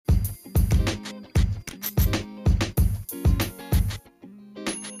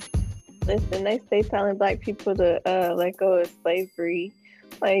Listen, they stay telling Black people to let go of slavery.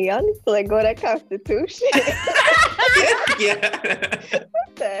 Like, y'all need to let go of that Constitution. Yeah.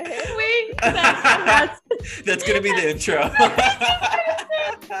 What the heck? Wait, that's gonna be the intro.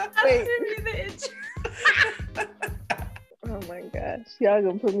 Wait. gonna be the intro. Oh my gosh, y'all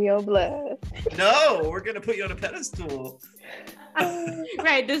gonna put me on blast. No, we're gonna put you on a pedestal.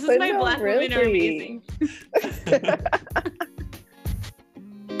 Right, this is But my no, Black women are really. amazing.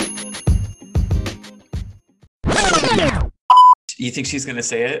 You think she's gonna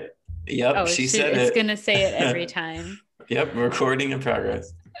say it? Yep, Oh, she said it's it. gonna say it every time. Yep, recording in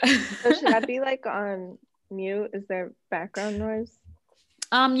progress. So should I be like on mute? Is there background noise?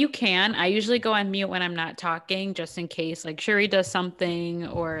 You can. I usually go on mute when I'm not talking, just in case like Shuri does something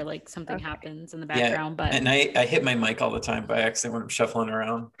or like something happens in the background. Yeah, But and I hit my mic all the time by accident when I'm shuffling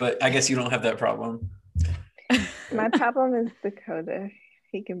around. But I guess you don't have that problem. My problem is Dakota.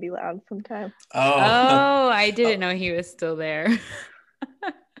 He can be loud sometimes. Oh, I didn't know he was still there.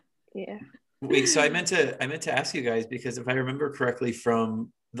 Yeah. Wait, so I meant to ask you guys, because if I remember correctly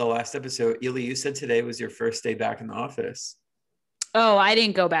from the last episode, Ely, you said today was your first day back in the office. Oh, I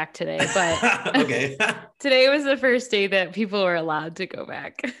didn't go back today, but okay. Today was the first day that people were allowed to go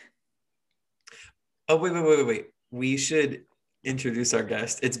back. Oh, wait. We should introduce our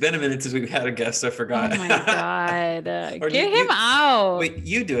guest. It's been a minute since we've had a guest. I forgot. Oh my God. Or Get him out. Wait,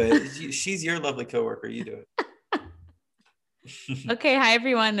 you do it. She's your lovely coworker. You do it. Okay. Hi,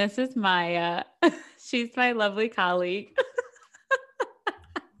 everyone. This is Maya. She's my lovely colleague.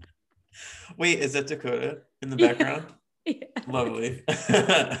 Wait, is that Dakota in the background? Yeah. Lovely.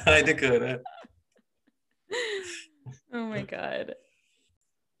 Hi, Dakota. Oh my God.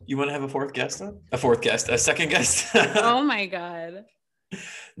 You want to have a fourth guest on? A second guest? Oh my God.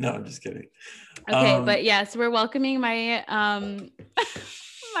 No, I'm just kidding. Okay, but yes, we're welcoming my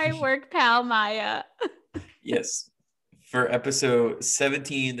my work pal Maya. Yes. For episode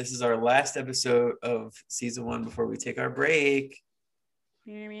 17, this is our last episode of season 1 before we take our break.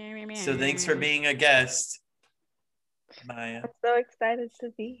 So thanks for being a guest, Maya. I'm so excited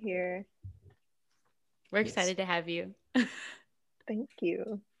to be here. We're excited to have you. Thank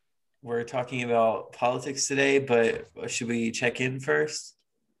you. We're talking about politics today, but should we check in first?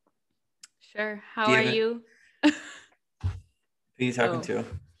 Sure. How are you? Who are you talking to?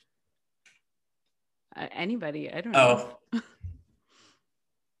 Anybody. I don't know.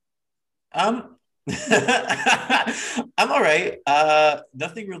 I'm all right.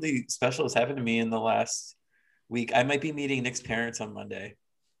 Nothing really special has happened to me in the last week. I might be meeting Nick's parents on Monday.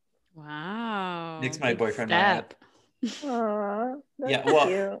 Wow. Nick's my boyfriend. Aww, that's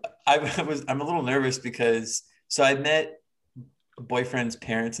cute. I'm a little nervous because I've met boyfriend's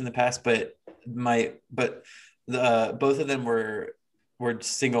parents in the past, but both of them were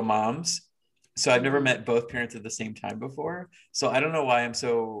single moms. So I've never met both parents at the same time before. So I don't know why I'm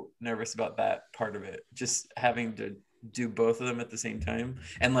so nervous about that part of it. Just having to do both of them at the same time.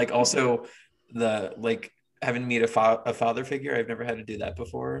 And like also having to meet a father figure. I've never had to do that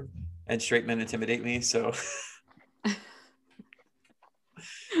before. And straight men intimidate me. So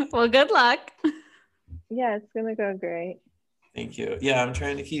well, good luck. Yeah, it's gonna go great. Thank you. Yeah, I'm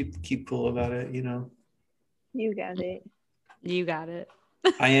trying to keep cool about it, you know. You got it. You got it.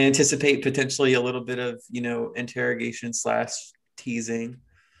 I anticipate potentially a little bit of, interrogation / teasing.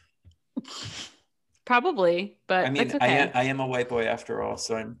 Probably, but I mean, that's okay. I am a white boy after all,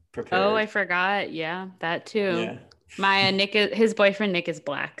 so I'm prepared. Oh, I forgot. Yeah, that too. Yeah. Maya, his boyfriend Nick is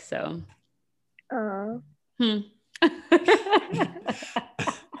Black, so.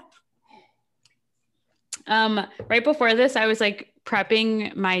 Right before this, I was like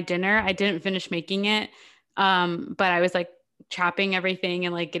prepping my dinner. I didn't finish making it, but I was like chopping everything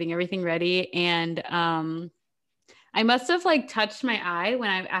and like getting everything ready. And I must have like touched my eye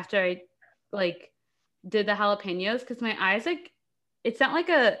after I like did the jalapenos, because my eyes like it's not like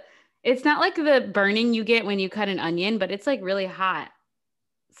the burning you get when you cut an onion, but it's like really hot.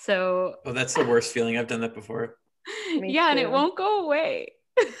 So oh, that's the worst feeling. I've done that before. Yeah, and it won't go away.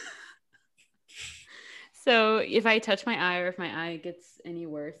 So if I touch my eye, or if my eye gets any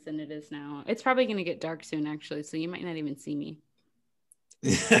worse than it is now, it's probably going to get dark soon, actually. So you might not even see me.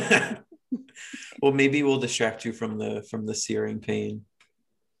 Well, maybe we'll distract you from the searing pain.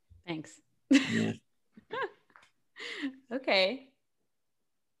 Thanks. Yeah. Okay.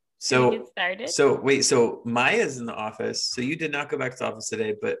 So get started? So Maya's in the office. So you did not go back to the office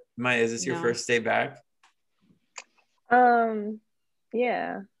today, but Maya, is this your first day back?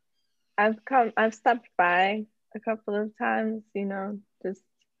 Yeah. I've stopped by a couple of times, just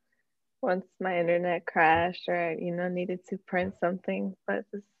once my internet crashed or, needed to print something, but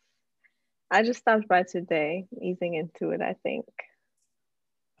I just stopped by today, easing into it, I think.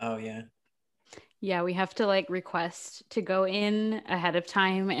 Oh yeah. Yeah, we have to like request to go in ahead of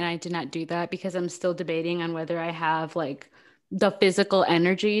time, and I did not do that because I'm still debating on whether I have like the physical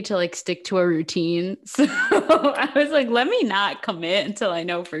energy to like stick to a routine. So I was like, let me not commit until I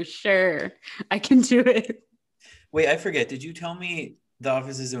know for sure I can do it. Wait, I forget. Did you tell me the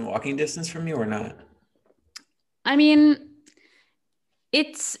office is in walking distance from you or not? I mean,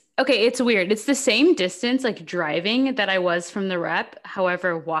 it's okay, it's weird. It's the same distance like driving that I was from the rep.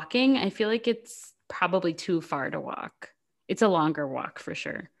 However, walking, I feel like it's probably too far to walk. It's a longer walk for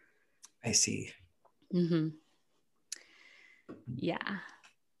sure. I see. Mm-hmm. Yeah.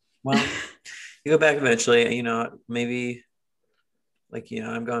 Well, you go back eventually, maybe like,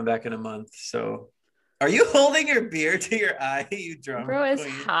 I'm going back in a month. So are you holding your beer to your eye, you drama Bro, it's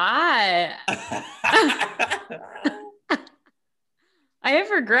queen? hot. I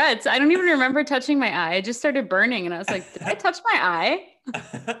have regrets. I don't even remember touching my eye. I just started burning and I was like, did I touch my eye?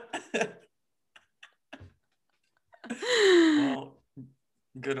 Well,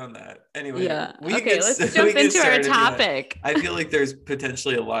 good on that. Anyway, Yeah. we can Okay, get let's we jump can into our started if you want. topic. I feel like there's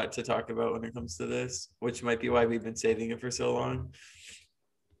potentially a lot to talk about when it comes to this, which might be why we've been saving it for so long.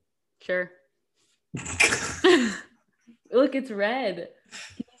 Sure. Look, it's red.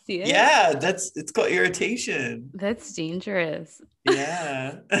 Can you see it? Yeah, it's called irritation. That's dangerous.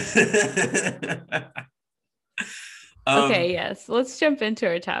 Yeah. Okay, yes. Let's jump into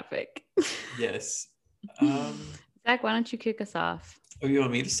our topic. Yes. Zach, why don't you kick us off? Oh, you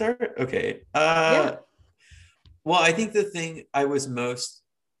want me to start? Okay. Yeah. Well, I think the thing I was most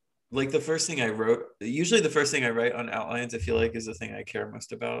like the first thing I wrote, usually the first thing I write on outlines, I feel like is the thing I care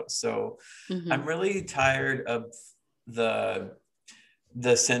most about. So I'm really tired of the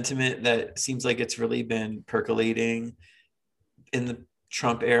sentiment that seems like it's really been percolating in the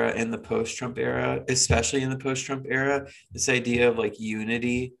Trump era and the post-Trump era, especially in the post-Trump era, this idea of like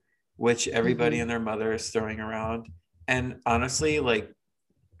unity, which everybody and their mother is throwing around. And honestly, like,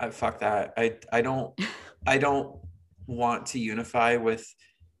 fuck that. I don't want to unify with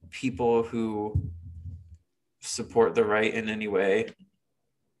people who support the right in any way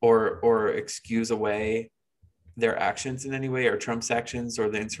or excuse away their actions in any way, or Trump's actions or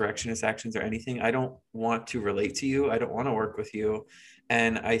the insurrectionist actions or anything. I don't want to relate to you. I don't want to work with you.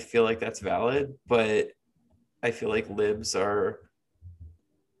 And I feel like that's valid, but I feel like libs are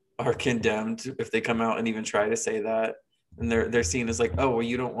condemned if they come out and even try to say that. And they're seen as like, oh, well,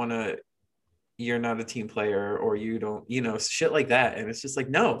 you're not a team player, or you don't, shit like that. And it's just like,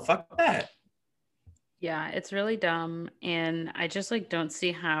 no, fuck that. Yeah, it's really dumb. And I just like don't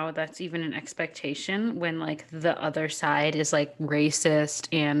see how that's even an expectation when like the other side is like racist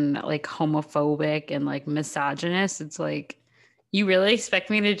and like homophobic and like misogynist. It's like, you really expect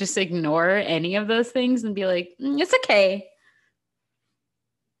me to just ignore any of those things and be like, it's okay.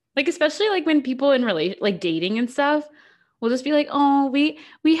 Like, especially like when people in like dating and stuff will just be like, oh, we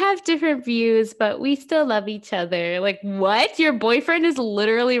have different views, but we still love each other. Like, what? Your boyfriend is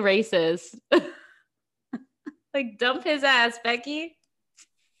literally racist. Like, dump his ass, Becky.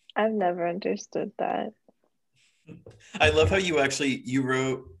 I've never understood that. I love how you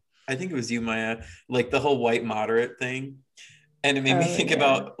wrote, I think it was you, Maya, like the whole white moderate thing. And it made me think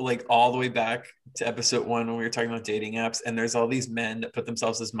about like all the way back to episode 1 when we were talking about dating apps, and there's all these men that put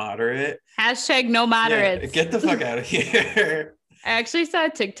themselves as moderate. Hashtag no moderates. Yeah, get the fuck out of here. I actually saw a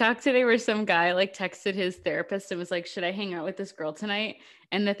TikTok today where some guy like texted his therapist and was like, should I hang out with this girl tonight?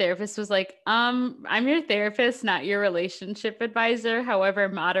 And the therapist was like, I'm your therapist, not your relationship advisor. However,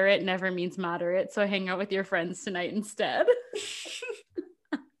 moderate never means moderate. So hang out with your friends tonight instead.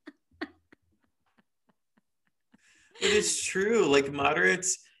 But it's true. Like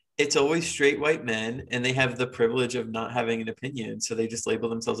moderates, it's always straight white men, and they have the privilege of not having an opinion. So they just label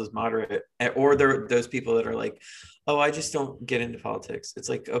themselves as moderate. Or they're those people that are like, oh, I just don't get into politics. It's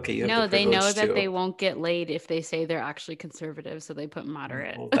like, okay, you have no, the they know that too. they won't get laid if they say they're actually conservative. So they put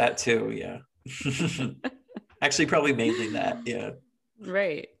moderate. Well, that too, yeah. Actually, probably mainly that, yeah.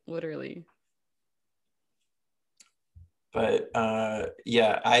 Right, literally. But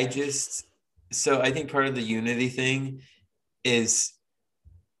yeah, I think part of the unity thing is,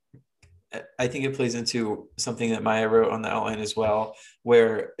 I think it plays into something that Maya wrote on the outline as well,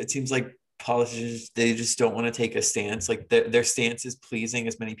 where it seems like politicians, they just don't want to take a stance. Like their stance is pleasing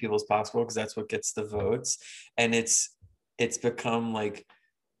as many people as possible because that's what gets the votes. And it's become like,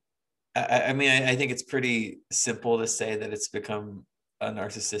 I mean, I think it's pretty simple to say that it's become a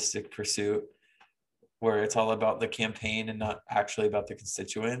narcissistic pursuit where it's all about the campaign and not actually about the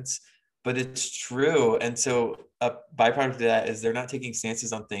constituents. but it's true. And so a byproduct of that is they're not taking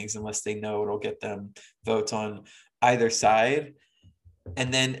stances on things unless they know it'll get them votes on either side.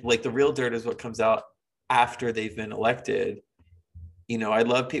 And then like the real dirt is what comes out after they've been elected. I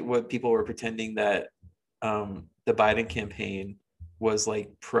love what people were pretending that the Biden campaign was like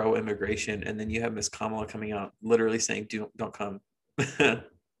pro-immigration, and then you have Miss Kamala coming out literally saying don't come.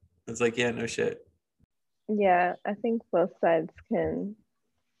 It's like, yeah, no shit. Yeah, I think both sides can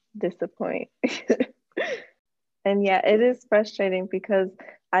disappoint. And yeah, it is frustrating because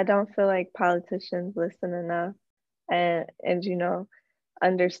I don't feel like politicians listen enough and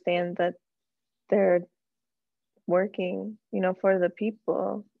understand that they're working, for the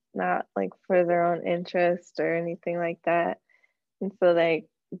people, not like for their own interest or anything like that. And so they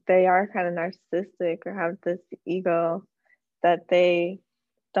are kind of narcissistic or have this ego that they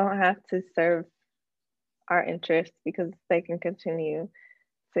don't have to serve our interests because they can continue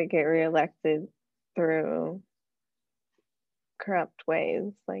to get reelected through corrupt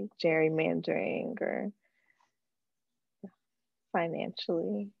ways like gerrymandering or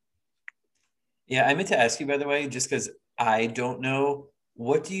financially. Yeah, I meant to ask you, by the way, just because I don't know,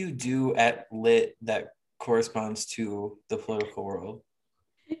 what do you do at Lit that corresponds to the political world?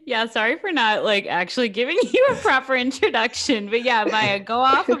 Yeah, sorry for not like actually giving you a proper introduction. But yeah, Maya, go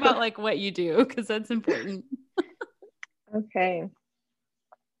off about like what you do because that's important. Okay.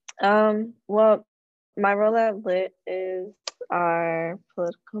 Well, my role at Lit is our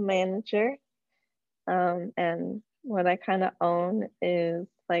political manager. And what I kind of own is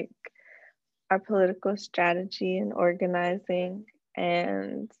like our political strategy and organizing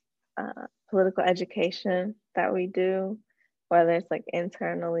and political education that we do, whether it's like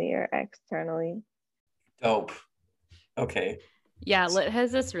internally or externally. Dope. Okay. Yeah, Lit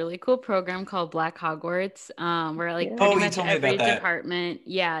has this really cool program called Black Hogwarts, where like Yeah. pretty You much told me every about that. department,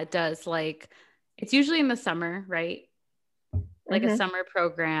 yeah, it does like it's usually in the summer, right? Like a summer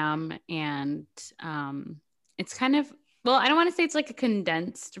program, and it's kind of, well, I don't want to say it's like a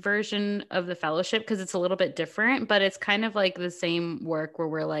condensed version of the fellowship because it's a little bit different, but it's kind of like the same work where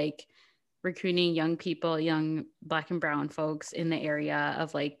we're like recruiting young people, young Black and brown folks in the area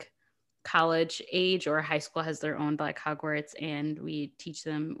of like college age, or high school has their own Black Hogwarts, and we teach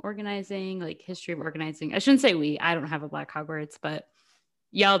them organizing, like history of organizing. I shouldn't say we, I don't have a Black Hogwarts, but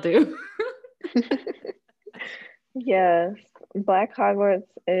y'all do. Yes, Black Hogwarts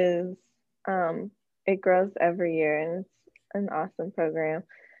is it grows every year and it's an awesome program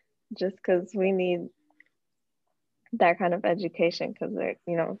just because we need that kind of education because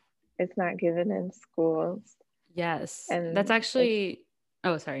it's not given in schools. Yes, And that's actually,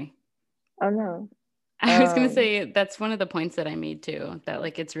 oh, sorry. Oh no. I was going to say that's one of the points that I made too, that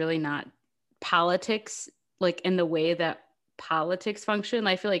like it's really not politics, like in the way that politics function.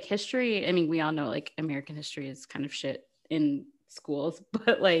 I feel like history, I mean, we all know like American history is kind of shit in schools,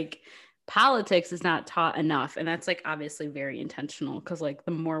 but like politics is not taught enough. And that's like obviously very intentional because like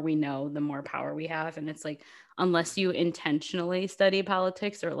the more we know, the more power we have. And it's like, unless you intentionally study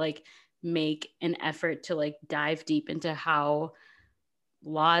politics or like make an effort to like dive deep into how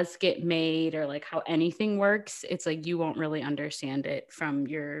laws get made or like how anything works, it's like you won't really understand it from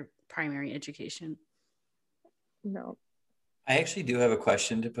your primary education. No. I actually do have a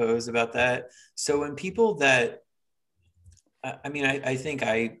question to pose about that. So when people that, I mean, I think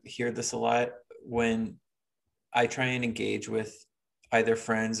I hear this a lot when I try and engage with either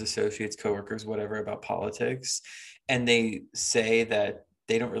friends, associates, coworkers, whatever, about politics, and they say that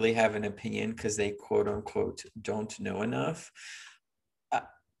they don't really have an opinion because they quote unquote don't know enough.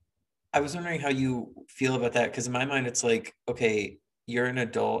 I was wondering how you feel about that, because in my mind, it's like, okay, you're an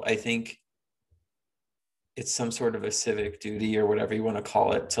adult. I think it's some sort of a civic duty or whatever you want to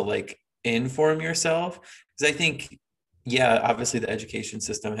call it to like inform yourself. Because I think, yeah, obviously the education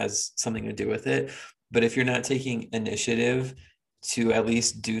system has something to do with it. But if you're not taking initiative to at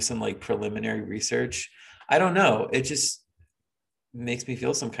least do some like preliminary research, I don't know. It just makes me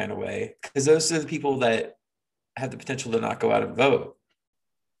feel some kind of way, because those are the people that have the potential to not go out and vote.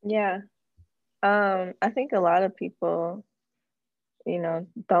 Yeah. I think a lot of people, don't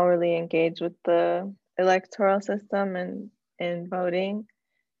really engage with the electoral system and voting.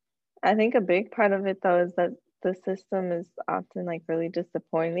 I think a big part of it though is that the system is often like really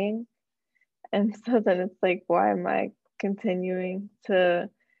disappointing. And so then it's like, why am I continuing to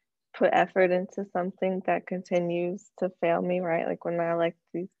put effort into something that continues to fail me, right? Like when I elect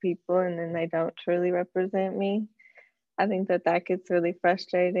these people and then they don't truly represent me. I think that gets really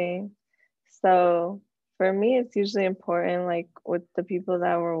frustrating. So for me, it's usually important, like with the people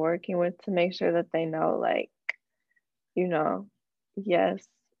that we're working with, to make sure that they know, like, yes,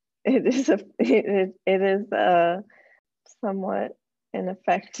 it is a somewhat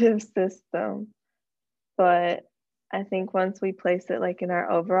ineffective system. But I think once we place it like in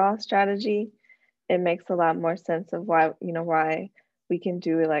our overall strategy, it makes a lot more sense of why we can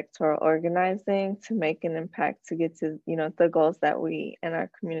do electoral organizing to make an impact to get to, the goals that we and our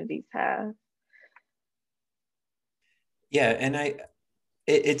communities have. Yeah, and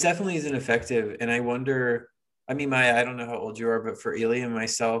it definitely isn't effective. And I wonder, I mean, Maya, I don't know how old you are, but for Ely and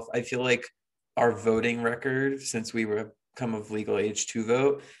myself, I feel like our voting record since we were come of legal age to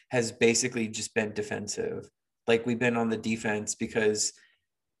vote has basically just been defensive. Like we've been on the defense because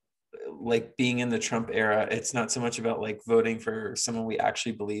like being in the Trump era, it's not so much about like voting for someone we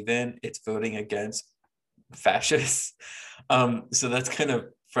actually believe in, it's voting against fascists. So that's kind of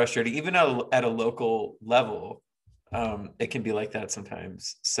frustrating, even at a local level. It can be like that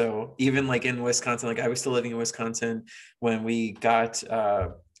sometimes. So even like in Wisconsin, like I was still living in Wisconsin when we got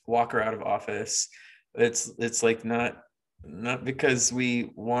Walker out of office. It's like not because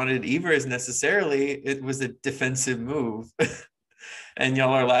we wanted Evers necessarily. It was a defensive move. And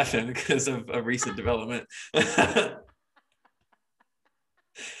y'all are laughing because of a recent development.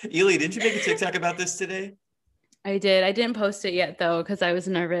 Ely, didn't you make a TikTok about this today? I did. I didn't post it yet though because I was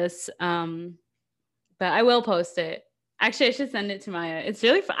nervous. But I will post it. Actually, I should send it to Maya. It's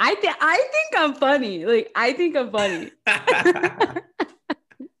really fun. I think I'm funny. Like I think I'm funny.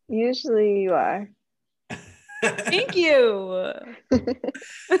 Usually you are. Thank you.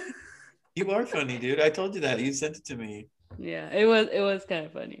 You are funny, dude. I told you that. You sent it to me. Yeah, it was kind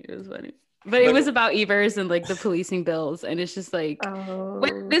of funny. It was funny. But it was about Evers and like the policing bills. And it's just like,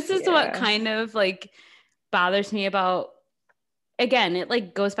 this is what kind of like bothers me about, again, it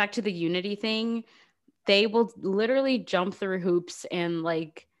like goes back to the unity thing. They will literally jump through hoops and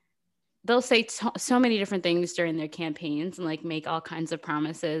like, they'll say so many different things during their campaigns and like make all kinds of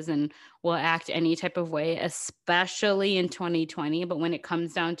promises and will act any type of way, especially in 2020. But when it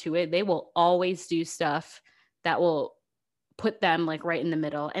comes down to it, they will always do stuff that will put them like right in the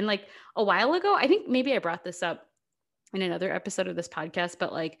middle. And like a while ago, I think maybe I brought this up in another episode of this podcast,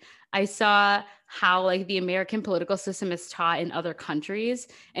 but like I saw how like the American political system is taught in other countries.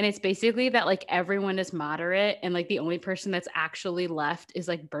 And it's basically that like everyone is moderate and like the only person that's actually left is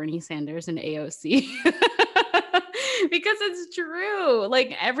like Bernie Sanders and AOC. Because it's true.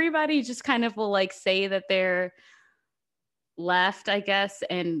 Like everybody just kind of will like say that they're left, I guess,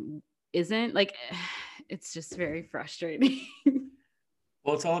 and isn't. Like it's just very frustrating.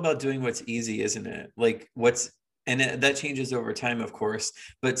 Well, it's all about doing what's easy, isn't it? Like that changes over time, of course,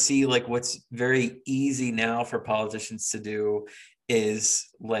 but see, like what's very easy now for politicians to do is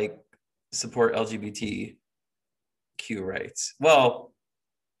like support LGBTQ rights. Well,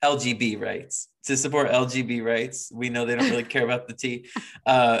 LGB rights, to support LGB rights. We know they don't really care about the T.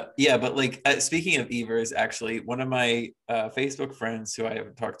 Yeah, but like speaking of Evers, actually, one of my Facebook friends who I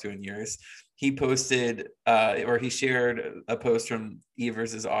haven't talked to in years, he posted or he shared a post from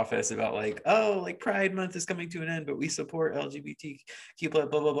Evers's office about like, oh, like Pride Month is coming to an end, but we support LGBTQ, blah,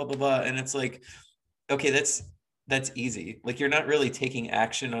 blah, blah, blah, blah, blah. And it's like, okay, that's easy. Like you're not really taking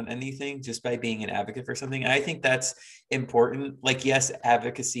action on anything just by being an advocate for something. I think that's important. Like, yes,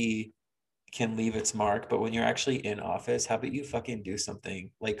 advocacy can leave its mark, but when you're actually in office, how about you fucking do something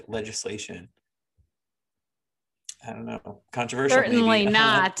like legislation? I don't know. Controversial. Certainly maybe.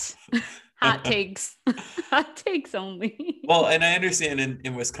 Not. Hot takes. Hot takes only. Well, and I understand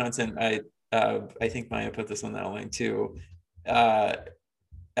in Wisconsin, I think Maya put this on the outline too.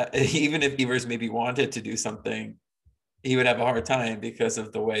 Even if Evers maybe wanted to do something, he would have a hard time because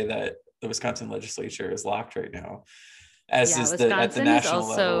of the way that the Wisconsin legislature is locked right now. As is Wisconsin at the national is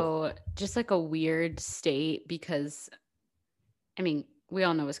also level. just like a weird state because, I mean, we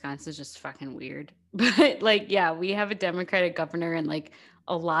all know Wisconsin is just fucking weird. But like, yeah, we have a Democratic governor and like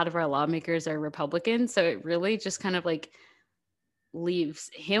a lot of our lawmakers are Republican. So it really just kind of like leaves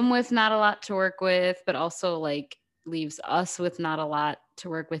him with not a lot to work with, but also like leaves us with not a lot to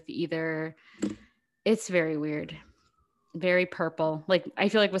work with either. It's very weird. Very purple. Like I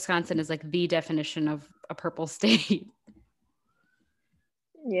feel like Wisconsin is like the definition of a purple state.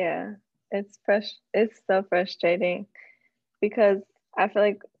 Yeah, it's so frustrating because I feel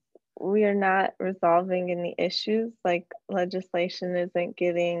like we are not resolving any issues. Like legislation isn't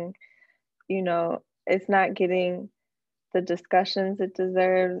getting, it's not getting the discussions it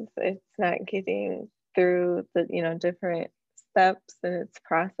deserves. It's not getting through the, different steps in its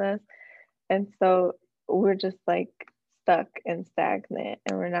process. And so we're just like stuck and stagnant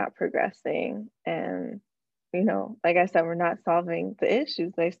and we're not progressing. And, like I said, we're not solving the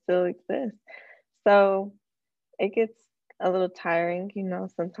issues. They still exist. So it gets a little tiring,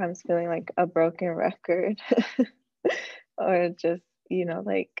 sometimes feeling like a broken record or just,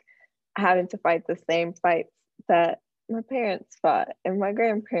 like having to fight the same fights that my parents fought and my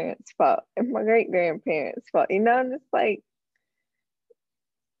grandparents fought and my great grandparents fought, and it's like,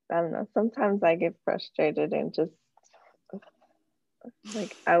 I don't know, sometimes I get frustrated and just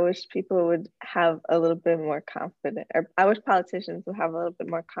like, I wish people would have a little bit more confidence, or I wish politicians would have a little bit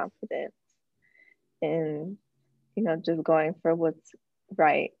more confidence in, just going for what's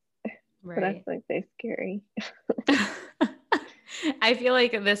right. But I feel like they're scary. I feel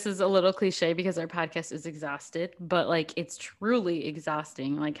like this is a little cliche because our podcast is exhausted, but like it's truly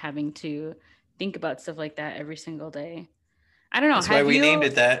exhausting, like having to think about stuff like that every single day. I don't know. That's why we named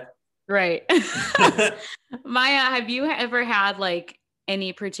it that. Right. Maya, have you ever had like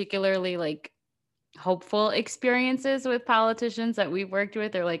any particularly like hopeful experiences with politicians that we've worked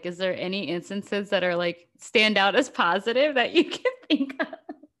with? Or like, is there any instances that are like stand out as positive that you can think of?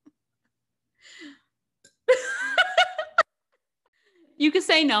 You could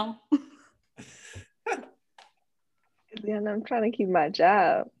say no. Yeah, and I'm trying to keep my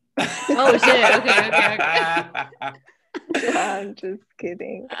job. Oh shit. Okay. I'm just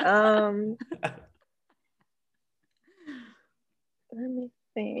kidding. Let me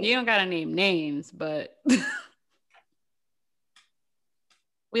think. You don't gotta name names, but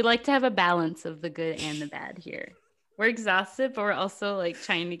we like to have a balance of the good and the bad here. We're exhausted, but we're also like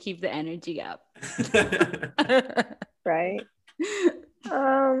trying to keep the energy up. Right.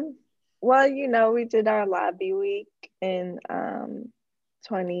 Well, we did our lobby week in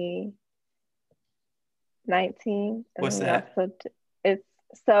 2019. What's that? It's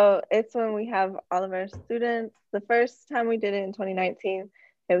when we have all of our students. The first time we did it in 2019,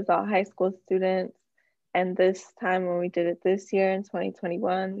 it was all high school students. And this time when we did it this year in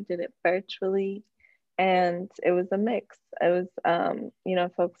 2021, we did it virtually. And it was a mix. It was,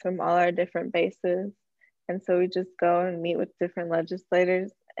 folks from all our different bases. And so we just go and meet with different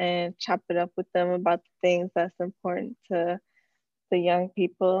legislators and chop it up with them about the things that's important to the young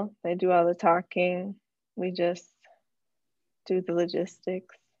people. They do all the talking. We just do the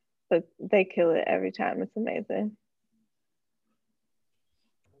logistics, but they kill it every time. It's amazing.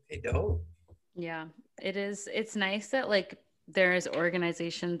 Okay, dope. Yeah, it is. It's nice that like there's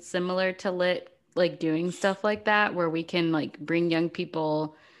organizations similar to Lit like doing stuff like that where we can like bring young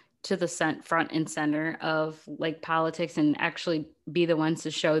people to the front and center of like politics and actually be the ones to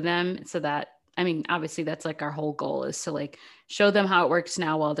show them, so that, I mean, obviously that's like our whole goal is to like show them how it works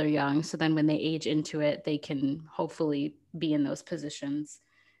now while they're young. So then when they age into it, they can hopefully be in those positions.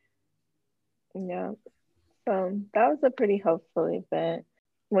 Yeah. So that was a pretty hopeful event.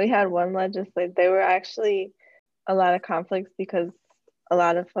 We had one legislator. There were actually a lot of conflicts because a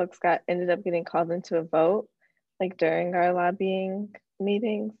lot of folks ended up getting called into a vote like during our lobbying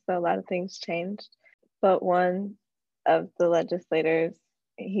meetings. So a lot of things changed. But one of the legislators,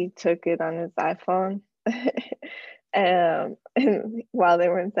 he took it on his iPhone and while they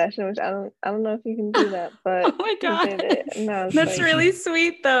were in session, which I don't know if you can do that, but oh my God. he did it. And that's like, really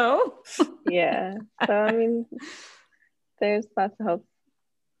sweet though. Yeah. So I mean, there's lots of hope.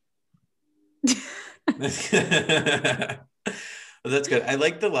 Well, that's good. I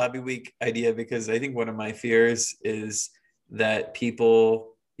like the lobby week idea because I think one of my fears is that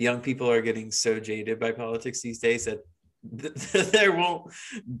young people are getting so jaded by politics these days that there won't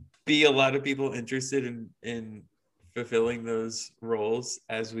be a lot of people interested in fulfilling those roles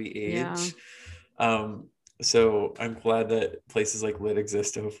as we age. Yeah. So I'm glad that places like Lit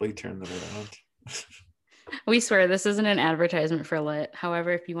exist to hopefully turn them around. We swear this isn't an advertisement for Lit.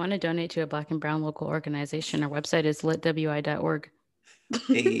 However, if you want to donate to a Black and brown local organization, our website is litwi.org.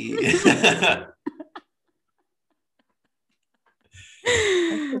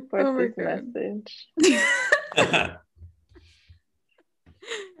 I support this message.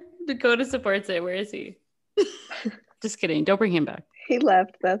 Dakota supports it. Where is he? Just kidding. Don't bring him back. He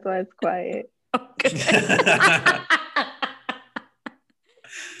left. That's why it's quiet. Okay.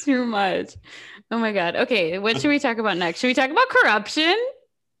 Too much. Oh my God. Okay. What should we talk about next? Should we talk about corruption?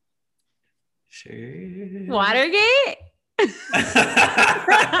 Sure. Watergate?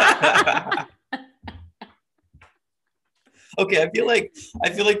 Okay, I feel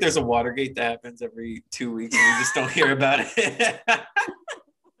like there's a Watergate that happens every 2 weeks and we just don't hear about it.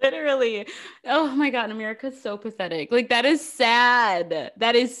 Literally. Oh my God, America's so pathetic. Like, that is sad.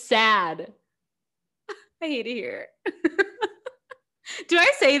 That is sad. I hate it here. Do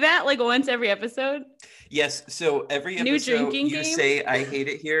I say that like once every episode? Yes. So every episode New drinking you game? say, I hate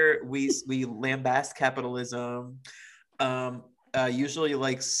it here. We lambast capitalism. Usually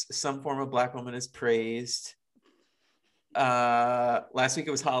like some form of Black woman is praised. Last week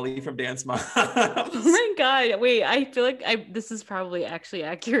it was Holly from Dance Moms. Oh my God. Wait, I feel like this is probably actually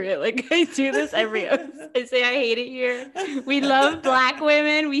accurate. Like I do this every episode. I say I hate it here. We love Black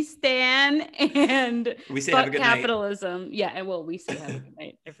women. We stand and We say have a fuck good night. capitalism. Yeah, and well, we say have a good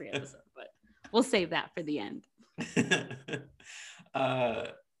night every episode, but we'll save that for the end.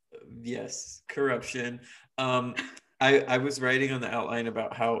 Yes, corruption. I was writing on the outline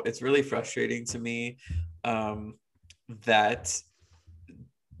about how it's really frustrating to me that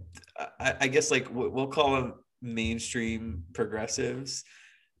I guess like we'll call them mainstream progressives.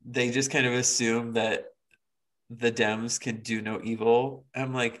 They just kind of assume that the Dems can do no evil.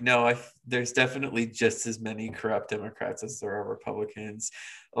 I'm like, no, there's definitely just as many corrupt Democrats as there are Republicans.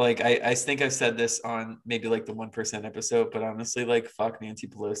 Like, I think I've said this on maybe like the 1% episode, but honestly, like, fuck Nancy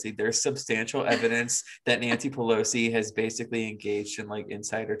Pelosi. There's substantial evidence that Nancy Pelosi has basically engaged in like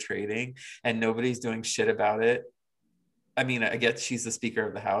insider trading and nobody's doing shit about it. I mean, I guess she's the Speaker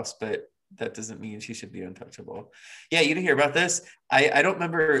of the House, but that doesn't mean she should be untouchable. Yeah, you didn't hear about this. I don't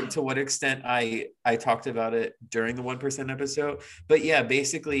remember to what extent I talked about it during the 1% episode, but yeah,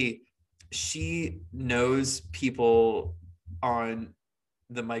 basically she knows people on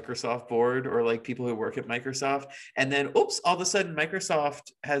the Microsoft board or like people who work at Microsoft, and then oops, all of a sudden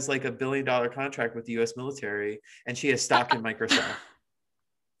Microsoft has like $1 billion contract with the US military and she has stock in Microsoft.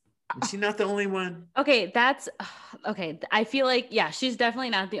 Is she not the only one? Okay, that's okay. I feel like, yeah, she's definitely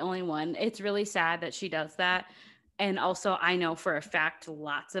not the only one. It's really sad that she does that. And also, I know for a fact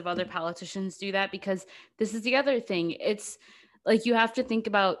lots of other politicians do that, because this is the other thing. It's like you have to think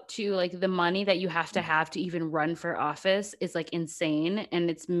about too, like the money that you have to even run for office is like insane. And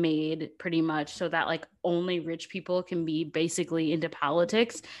it's made pretty much so that like only rich people can be basically into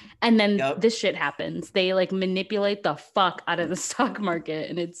politics. And then this shit happens. They like manipulate the fuck out of the stock market,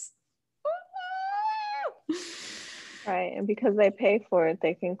 and it's right. And because they pay for it,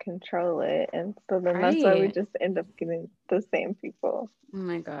 they can control it. And so then that's why we just end up getting the same people. Oh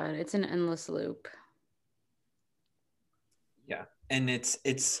my God. It's an endless loop. Yeah. And it's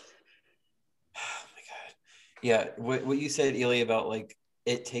oh my God. Yeah. What you said, Ely, about like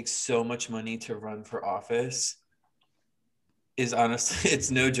it takes so much money to run for office is honestly, it's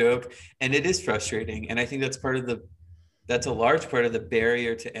no joke. And it is frustrating. And I think that's a large part of the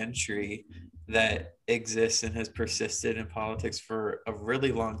barrier to entry that exists and has persisted in politics for a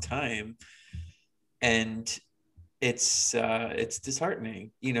really long time. And it's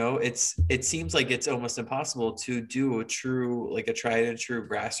disheartening. You know, it seems like it's almost impossible to do a tried and true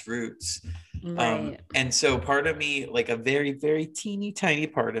grassroots. Right. And so part of me, like a very, very teeny tiny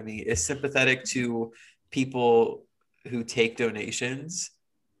part of me, is sympathetic to people who take donations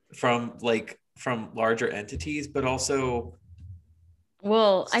from larger entities, but also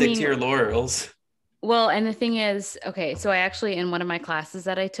stick to your laurels. Well, and the thing is, okay, so I actually, in one of my classes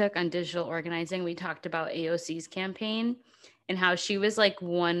that I took on digital organizing, we talked about AOC's campaign and how she was like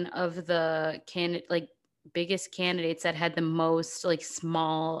one of the biggest candidates that had the most like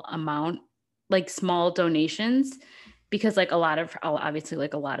small donations, because like obviously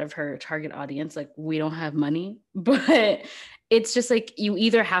like a lot of her target audience, like we don't have money, but it's just like you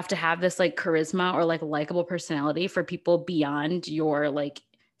either have to have this like charisma or like likable personality for people beyond your like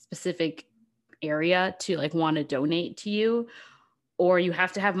specific area to like want to donate to you, or you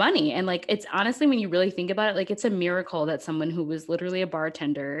have to have money. And like it's honestly, when you really think about it, like it's a miracle that someone who was literally a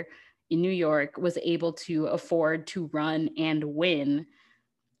bartender in New York was able to afford to run and win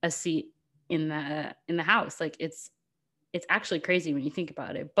a seat in the House. Like it's actually crazy when you think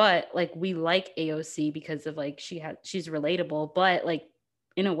about it. But like we like AOC because of like she's relatable, but like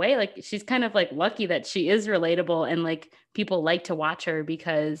in a way like she's kind of like lucky that she is relatable and like people like to watch her,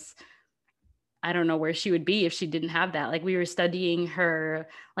 because I don't know where she would be if she didn't have that. Like we were studying her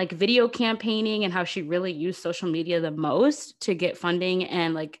like video campaigning and how she really used social media the most to get funding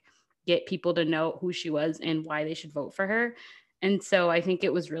and like get people to know who she was and why they should vote for her. And so I think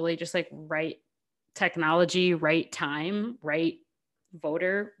it was really just like right technology, right time, right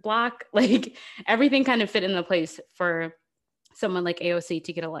voter block. Like everything kind of fit in the place for someone like AOC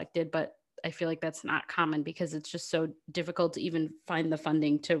to get elected. But I feel like that's not common because it's just so difficult to even find the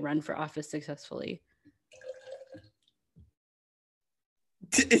funding to run for office successfully.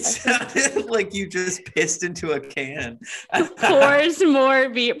 It sounded like you just pissed into a can. Pours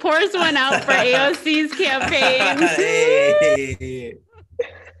one out for AOC's campaign. Hey.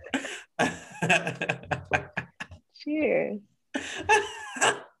 Cheers.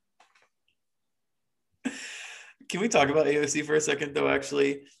 Can we talk about AOC for a second though,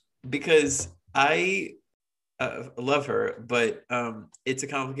 actually? Because I love her, but it's a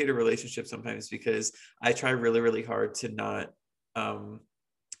complicated relationship sometimes because I try really, really hard to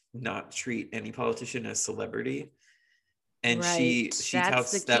not treat any politician as celebrity. And Right. she That's the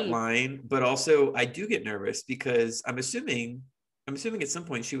touts that key. line, but also I do get nervous because I'm assuming at some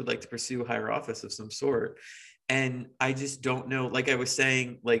point she would like to pursue higher office of some sort. And I just don't know, like I was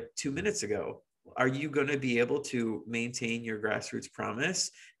saying like 2 minutes ago, are you going to be able to maintain your grassroots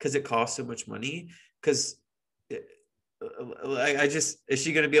promise because it costs so much money? Because I just, is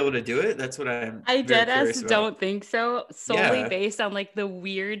she going to be able to do it? That's what I'm I very dead ass curious about. don't think so, solely Yeah. based on like the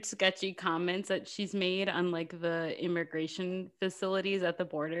weird, sketchy comments that she's made on like the immigration facilities at the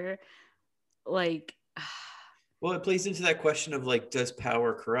border. Like, Well, it plays into that question of like, does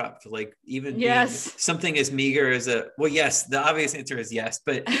power corrupt? Like, even being yes. something as meager as well, yes, the obvious answer is yes.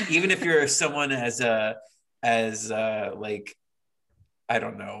 But even if you're someone as like, I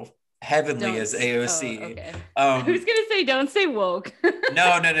don't know, heavenly as Oh, AOC, okay. I was gonna say, don't say woke. no.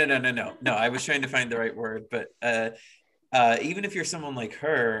 I was trying to find the right word, but even if you're someone like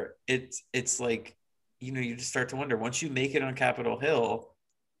her, it's like, you just start to wonder once you make it on Capitol Hill,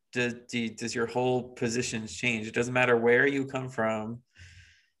 does your whole positions change? It doesn't matter where you come from.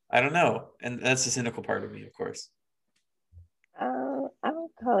 I don't know, and that's the cynical part of me, of course. I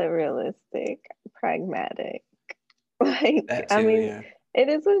don't call it realistic, pragmatic. Like, That I too, mean, yeah. it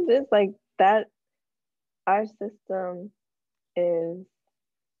is what it is. Like that, our system is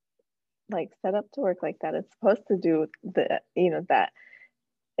like set up to work like that. It's supposed to do that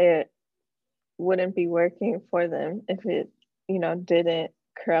it wouldn't be working for them if it, didn't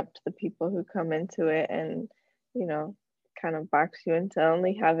corrupt the people who come into it and, you know, kind of box you into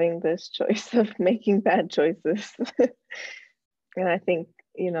only having this choice of making bad choices. And I think,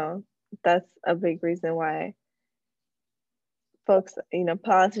 that's a big reason why folks,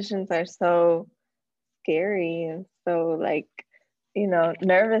 politicians are so scary and so like,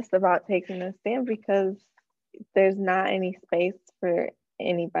 nervous about taking a stand because there's not any space for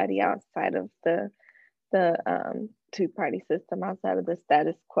anybody outside of the two-party system, outside of the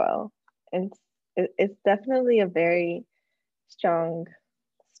status quo. And it's definitely a very strong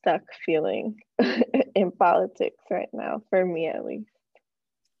stuck feeling in politics right now, for me at least.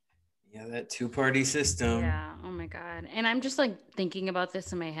 Yeah, that two-party system. Yeah. Oh my God. And I'm just like thinking about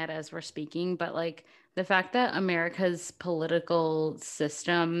this in my head as we're speaking, but like the fact that America's political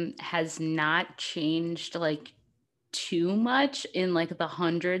system has not changed like too much in like the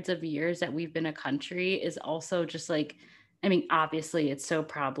hundreds of years that we've been a country is also just like, I mean, obviously it's so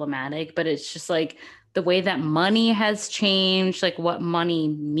problematic, but it's just like the way that money has changed, like what money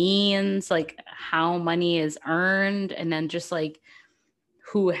means, like how money is earned, and then just like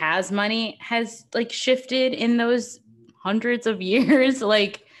who has money has like shifted in those hundreds of years.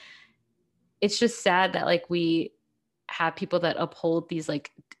 Like it's just sad that like we have people that uphold these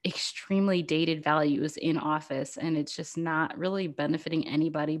like extremely dated values in office, and it's just not really benefiting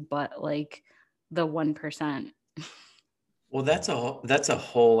anybody but like the 1%. Well, that's a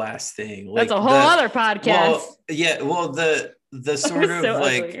whole ass thing. That's Like a whole other podcast. well, yeah, well, the sort of So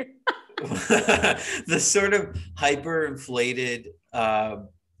like ugly. the sort of hyperinflated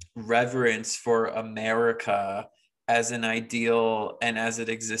reverence for America as an ideal and as it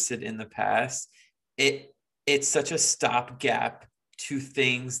existed in the past, it's such a stopgap to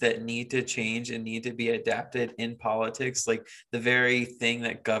things that need to change and need to be adapted in politics, like the very thing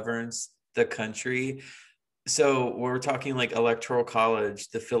that governs the country. So we're talking like electoral college,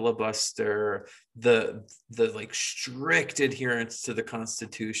 the filibuster, the like strict adherence to the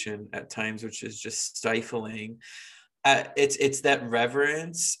Constitution at times, which is just stifling. It's that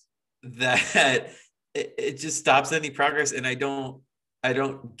reverence that it just stops any progress, and I don't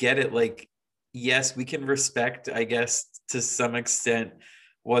get it. Like, yes, we can respect, I guess, to some extent,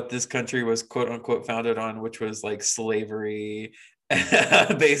 what this country was quote unquote founded on, which was like slavery,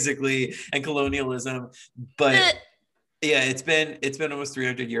 basically, and colonialism. But yeah, it's been almost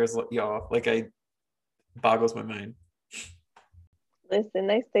 300 years, y'all. Like, I boggles my mind. Listen,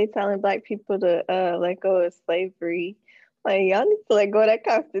 they stay telling Black people to let go of slavery. Like, y'all need to let go of that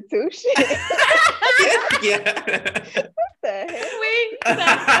Constitution. Yeah. What the hell? Wait,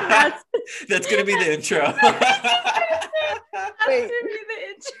 that's That's gonna be the intro. That's Wait. gonna be the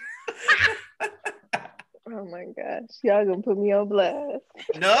intro. Oh my gosh, y'all gonna put me on blast.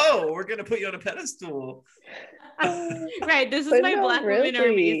 No, we're gonna put you on a pedestal. Right, this is But my no, Black women are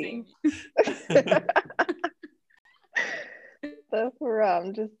amazing. So for real,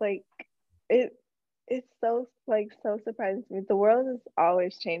 I'm just like it. It's so so surprising to me. The world is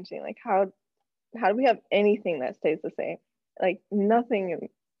always changing. Like how do we have anything that stays the same? Like nothing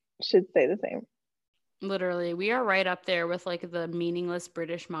should stay the same. Literally, we are right up there with like the meaningless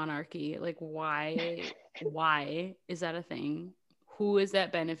British monarchy. Like, why is that a thing? Who is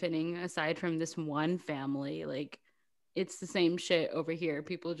that benefiting aside from this one family? Like, it's the same shit over here.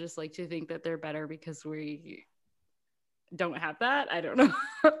 People just like to think that they're better because we don't have that. I don't know.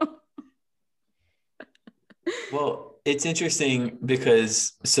 Well, it's interesting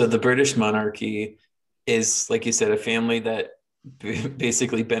because so the British monarchy is, like you said, a family that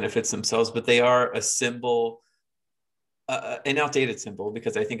basically benefits themselves, but they are a symbol, an outdated symbol,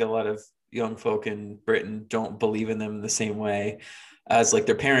 because I think a lot of young folk in Britain don't believe in them the same way as like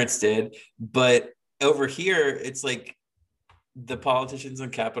their parents did. But over here, it's like the politicians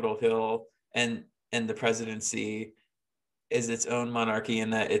on Capitol Hill and the presidency is its own monarchy in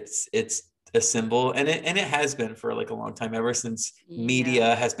that it's a symbol, and it has been for like a long time, ever since Yeah.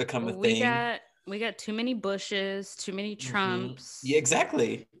 media has become a thing. We got too many Bushes, too many Trumps. Yeah,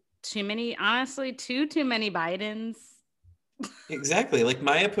 exactly. Too many, honestly, too many Bidens. Exactly. Like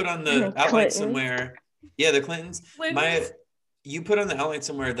Maya put on the outline Clinton. somewhere. Yeah, the Clintons. Maya, you put on the outline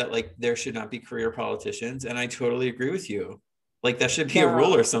somewhere that like there should not be career politicians, and I totally agree with you. Like that should be a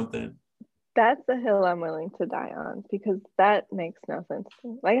rule or something. That's a hill I'm willing to die on because that makes no sense to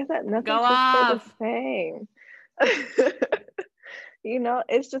me. Like I said, nothing Go should off. stay the same. You know,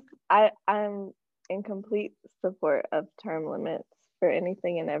 it's just I'm in complete support of term limits for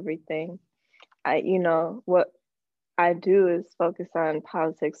anything and everything. What I do is focus on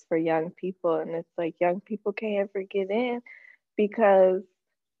politics for young people, and it's like young people can't ever get in because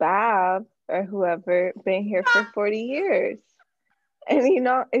Bob or whoever been here for 40 years. And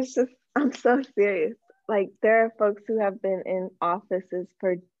it's just, I'm so serious. Like there are folks who have been in offices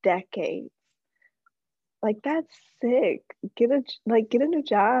for decades. Like that's sick. Get a new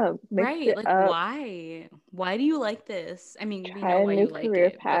job. Mix Right. it Like up. why? Why do you like this? I mean, we Try know a why new you like career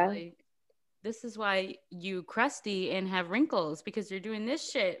it, but path. like this is why you crusty and have wrinkles because you're doing this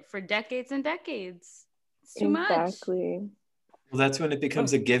shit for decades and decades. It's too much. Exactly. Well, that's when it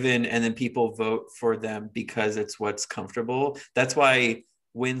becomes a given, and then people vote for them because it's what's comfortable. That's why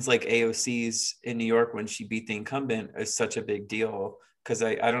wins like AOC's in New York when she beat the incumbent is such a big deal. Because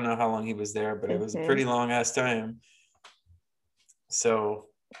I don't know how long he was there, but it was a pretty long ass time. So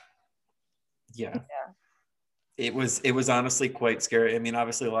yeah. It was honestly quite scary. I mean,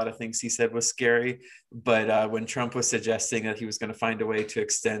 obviously a lot of things he said was scary, but when Trump was suggesting that he was going to find a way to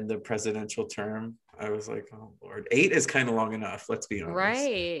extend the presidential term, I was like, oh Lord, 8 is kind of long enough. Let's be honest.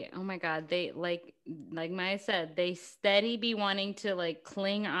 Right. Oh my God. They like Maya said, they steady be wanting to like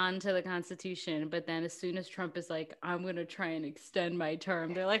cling on to the Constitution, but then as soon as Trump is like, I'm gonna try and extend my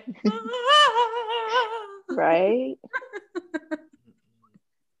term, they're like, right.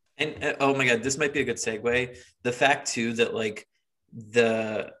 And oh my God, this might be a good segue. The fact too that like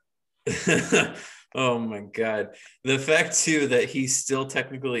the oh my God, the fact too that he's still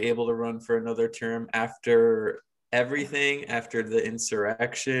technically able to run for another term after everything, after the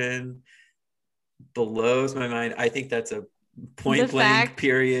insurrection, blows my mind. I think that's a point blank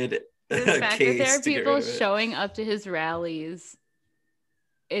period. The fact that there are people showing up to his rallies.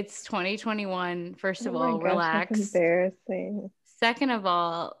 It's 2021. First of all, relax. That's embarrassing. Second of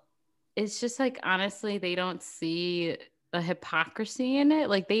all, it's just like honestly, they don't see the hypocrisy in it.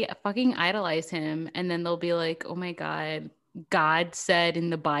 Like they fucking idolize him, and then they'll be like, "Oh my God, God said in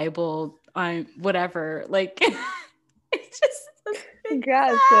the Bible, I'm whatever." Like it's just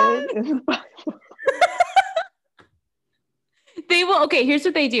God said in the Bible. They will. Okay, here's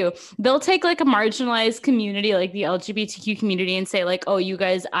what they do. They'll take like a marginalized community, like the LGBTQ community, and say like, "Oh, you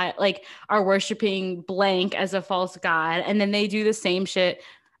guys, are worshiping blank as a false god," and then they do the same shit.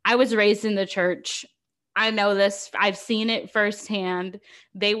 I was raised in the church. I know this. I've seen it firsthand.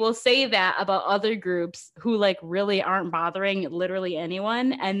 They will say that about other groups who like really aren't bothering literally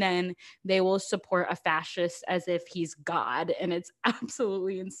anyone, and then they will support a fascist as if he's God, and it's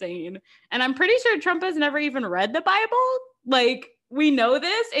absolutely insane. And I'm pretty sure Trump has never even read the Bible. Like we know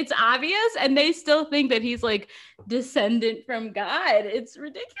this, it's obvious, and they still think that he's like descendant from God. It's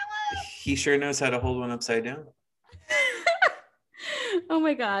ridiculous. He sure knows how to hold one upside down. Oh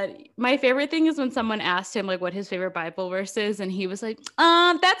my God. My favorite thing is when someone asked him like what his favorite Bible verse is, and he was like,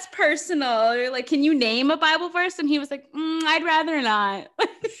 that's personal. Or like, can you name a Bible verse? And he was like, I'd rather not.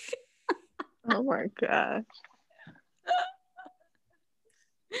 Oh my gosh.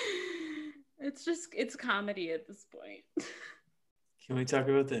 It's comedy at this point. Can we talk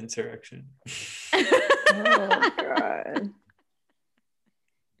about the insurrection? Oh God.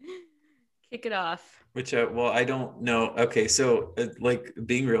 Kick it off. Which, well, I don't know. Okay, so like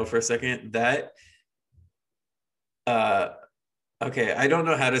being real for a second, that Okay, I don't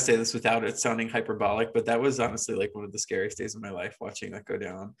know how to say this without it sounding hyperbolic, but that was honestly like one of the scariest days of my life watching that go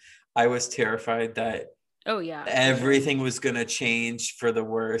down. I was terrified that Oh yeah, for sure. everything was going to change for the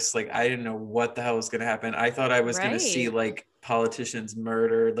worse. Like, I didn't know what the hell was going to happen. I thought I was going to see Right. like politicians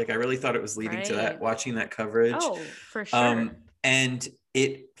murdered. Like, I really thought it was leading to that, Right. watching that coverage. Oh, for sure. And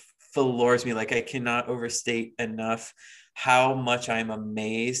it floors me. Like, I cannot overstate enough how much I'm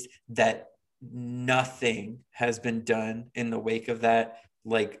amazed that nothing has been done in the wake of that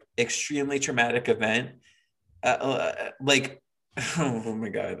like extremely traumatic event. Like, oh my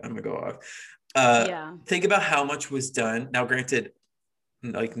God, I'm gonna go off. Yeah. Think about how much was done. Now, granted,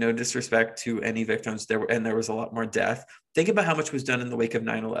 like no disrespect to any victims, there was a lot more death. Think about how much was done in the wake of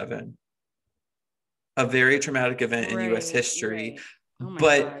 9/11, a very traumatic event in U.S. Right. history. Right. Oh my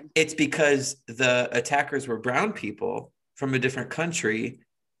But God. it's because the attackers were brown people from a different country.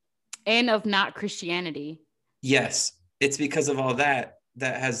 And of not Christianity. Yes, it's because of all that.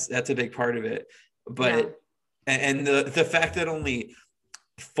 That's a big part of it. But and the fact that only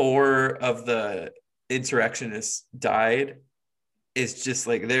 4 of the insurrectionists died is just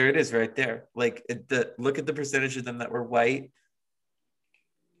like, there it is right there. Like, look at the percentage of them that were white,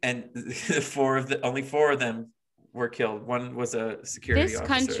 and only 4 of them were killed. One was a security This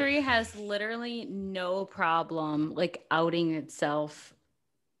officer. country has literally no problem like outing itself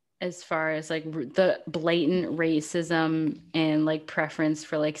as far as like the blatant racism and like preference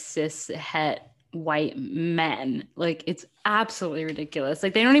for like cis het white men. Like, it's absolutely ridiculous.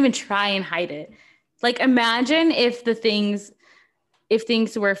 Like, they don't even try and hide it. Like, imagine if things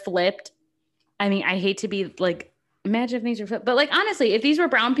were flipped. I mean, I hate to be like, imagine if things were flipped, but like, honestly, if these were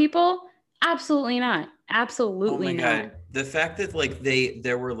brown people, absolutely not. Absolutely Oh my not. God. The fact that like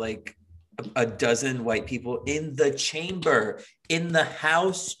there were like a dozen white people in the chamber, in the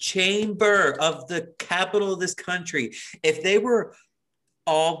House chamber of the capital of this country. If they were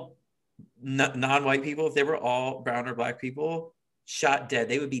all non-white people, if they were all brown or black people, shot dead,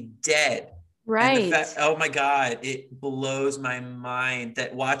 they would be dead. And the Right. fact, oh my God, it blows my mind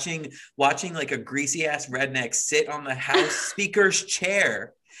that watching like a greasy ass redneck sit on the House Speaker's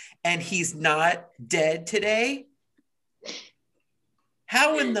chair and he's not dead today.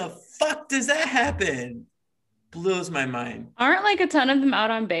 How in the fuck does that happen? Blows my mind. Aren't like a ton of them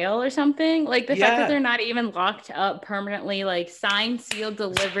out on bail or something? Like, the fact that Yeah. they're not even locked up permanently, like signed, sealed,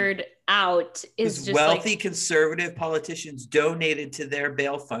 delivered out is Because just wealthy like, conservative politicians donated to their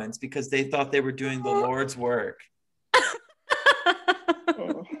bail funds because they thought they were doing the Lord's work.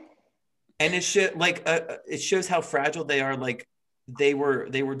 And it shows how fragile they are. Like, they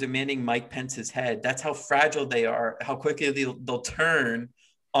were demanding Mike Pence's head. That's how fragile they are, how quickly they'll turn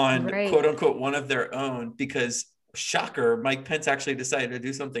on right. quote unquote one of their own, because shocker, Mike Pence actually decided to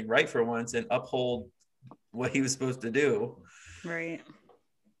do something right for once and uphold what he was supposed to do. Right.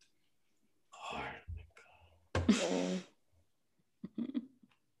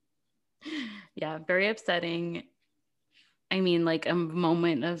 Yeah, very upsetting. I mean, like a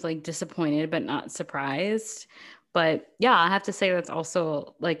moment of like disappointed but not surprised. But yeah, I have to say that's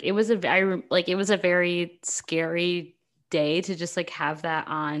also like, it was a very scary day to just like have that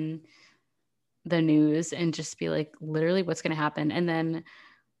on the news and just be like, literally what's going to happen. And then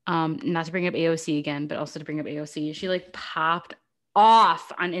not to bring up AOC again, but also to bring up AOC, she like popped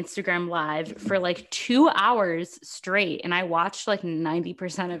off on Instagram Live for like 2 hours straight, and I watched like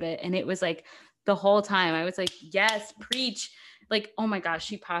 90% of it, and it was like the whole time I was like, yes, preach. Like, oh my gosh,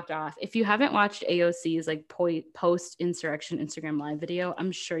 she popped off. If you haven't watched AOC's like post insurrection Instagram Live video,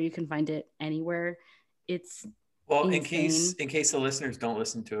 I'm sure you can find it anywhere. It's well, insane. in case the listeners don't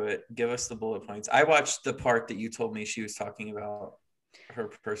listen to it, give us the bullet points. I watched the part that you told me she was talking about her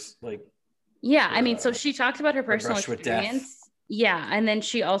I mean, so she talked about her personal experience. Death. Yeah, and then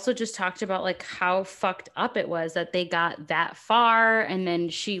she also just talked about like how fucked up it was that they got that far, and then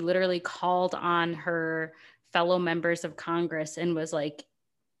she literally called on her fellow members of Congress and was like,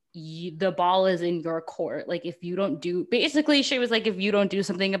 the ball is in your court. Like, if you don't do, basically she was like, if you don't do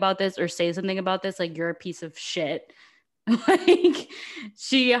something about this or say something about this, like, you're a piece of shit. Like,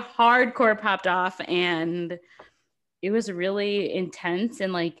 she hardcore popped off, and it was really intense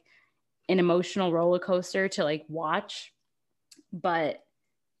and like an emotional roller coaster to like watch. But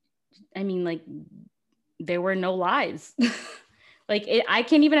I mean, like, there were no lives. Like, I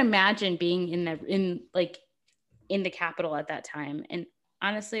can't even imagine being in the Capitol at that time. And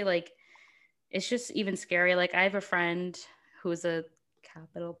honestly, like, it's just even scary. Like, I have a friend who's a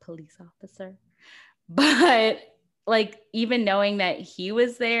Capitol police officer, but like, even knowing that he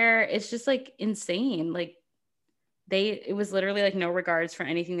was there, it's just like insane. Like, it was literally like no regards for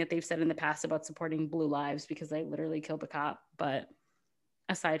anything that they've said in the past about supporting blue lives, because they literally killed a cop. But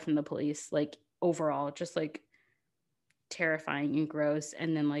aside from the police, like overall, just like terrifying and gross.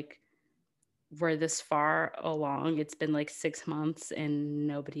 And then like we're this far along, it's been like 6 months and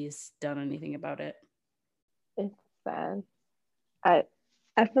nobody's done anything about it. It's sad. I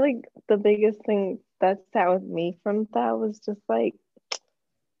feel like the biggest thing that sat with me from that was just like,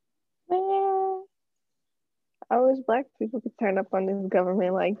 man, I wish Black people could turn up on this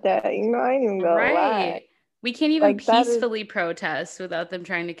government like that. You know, I ain't even gonna lie. We can't even Like, peacefully protest without them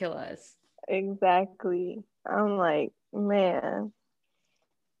trying to kill us. Exactly. I'm like, man,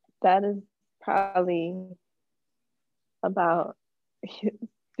 that is probably about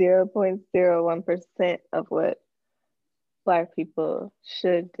 0.01% of what Black people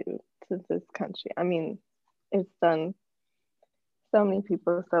should do to this country. I mean, it's done so many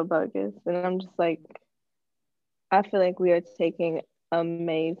people so bogus. And I'm just like, I feel like we are taking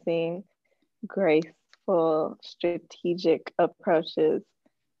amazing, graceful, strategic approaches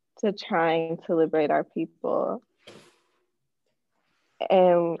to trying to liberate our people.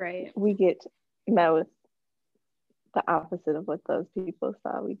 And we get met with the opposite of what those people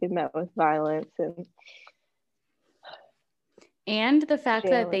saw. We get met with violence and the fact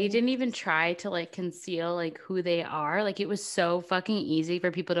that they didn't even try to like conceal like who they are. Like it was so fucking easy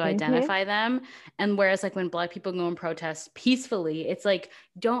for people to identify them. And whereas like when Black people go and protest peacefully, it's like,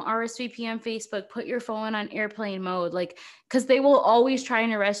 don't RSVP on Facebook, put your phone on airplane mode, like, because they will always try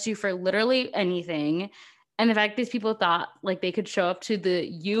and arrest you for literally anything. And the fact these people thought like they could show up to the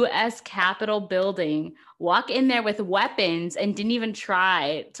US Capitol building, walk in there with weapons, and didn't even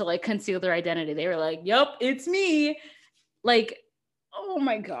try to like conceal their identity. They were like, "Yep, it's me." Like, oh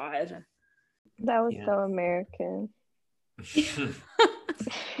my God. That was so American.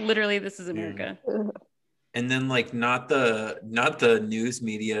 Literally, this is America. And then like not the news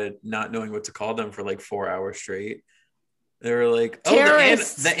media not knowing what to call them for like 4 hours straight. They were like,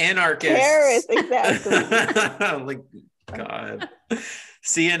 terrorists. the anarchists. Terrorists, exactly. Like, God.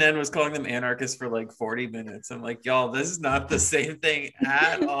 CNN was calling them anarchists for like 40 minutes. I'm like, y'all, this is not the same thing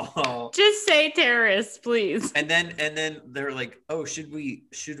at all. Just say terrorists, please. And then they're like, oh, should we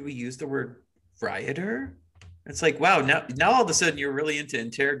use the word rioter? It's like, wow, now all of a sudden you're really into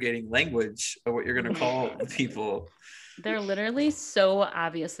interrogating language of what you're gonna call people. They're literally so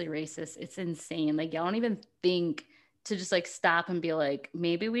obviously racist. It's insane. Like, y'all don't even think to just like stop and be like,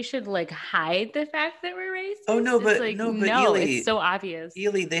 maybe we should like hide the fact that we're racist. Oh no, but like, no, Ely, it's so obvious.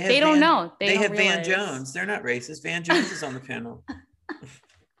 Ely, they don't know. They have realize. Van Jones. They're not racist. Van Jones is on the panel.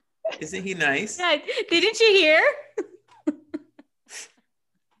 Isn't he nice? Yeah, didn't you hear?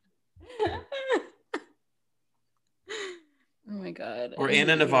 Oh my God. Or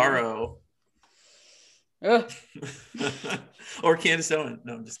Anna Navarro. Or Candace Owen.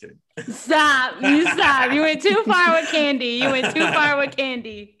 No, I'm just kidding. Stop. You went too far with Candy.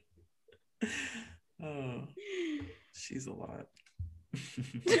 Oh, she's a lot.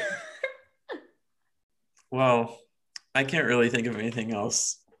 Well, I can't really think of anything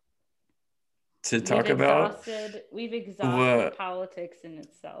else to talk about. We've exhausted politics in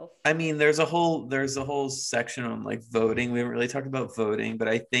itself. I mean, there's a whole section on like voting. We haven't really talked about voting, but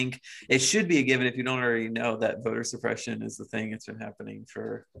I think it should be a given if you don't already know that voter suppression is the thing. It's been happening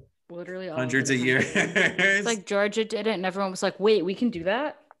for literally hundreds of years. It's like Georgia did it and everyone was like, wait, we can do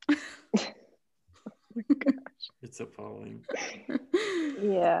that? Oh my gosh. It's appalling.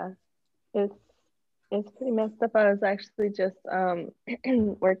 Yeah. It's pretty messed up. I was actually just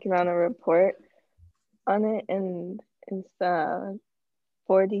working on a report on it, and it's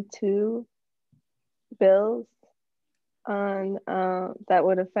 42 bills on that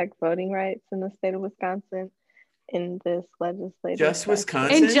would affect voting rights in the state of Wisconsin in this legislative Just session.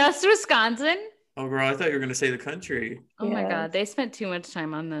 Wisconsin? In just Wisconsin? Oh girl, I thought you were gonna say the country. Oh my God, they spent too much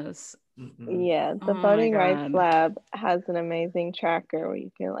time on this. Mm-mm. Yeah, the Voting Rights Lab has an amazing tracker where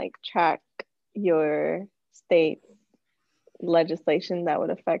you can like track your state legislation that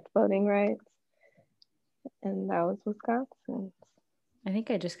would affect voting rights, and that was Wisconsin. I think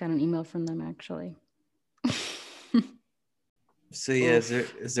I just got an email from them actually. So yeah,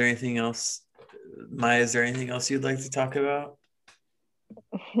 is there anything else, Maya? Is there anything else you'd like to talk about?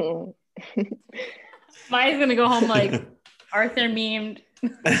 Maya's gonna go home like Arthur memed.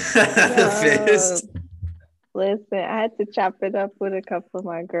 The fist. Listen, I had to chop it up with a couple of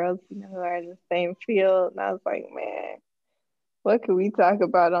my girls, who are in the same field, and I was like, man, what could we talk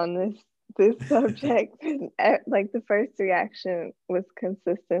about on this subject? And like the first reaction was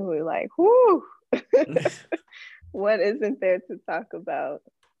consistently like, whoo, what isn't there to talk about?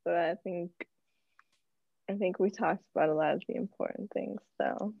 So I think I think we talked about a lot of the important things,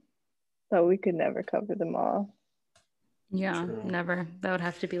 though, but we could never cover them all. Yeah, True. never. That would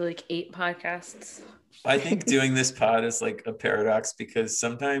have to be like 8 podcasts. I think doing this pod is like a paradox because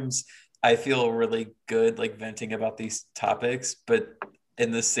sometimes I feel really good like venting about these topics, but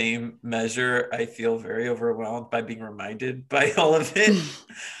in the same measure, I feel very overwhelmed by being reminded by all of it.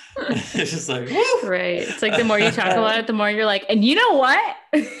 It's just like, woo! Right. It's like the more you talk about it, the more you're like, and you know what?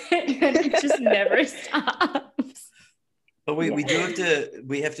 And it just never stops. But wait,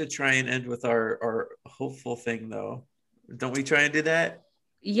 we have to try and end with our hopeful thing though. Don't we try and do that?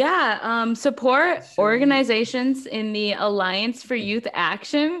 Yeah. Support Sure. organizations in the Alliance for Youth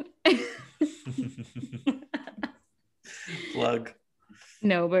Action. Plug.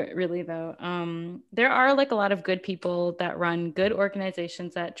 No, but really though, there are like a lot of good people that run good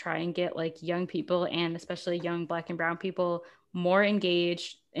organizations that try and get like young people and especially young Black and Brown people more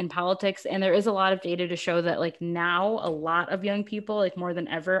engaged in politics. And there is a lot of data to show that like now a lot of young people, like more than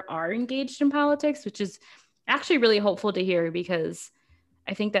ever, are engaged in politics, which is actually really hopeful to hear because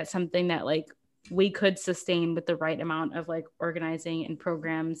I think that's something that like we could sustain with the right amount of like organizing and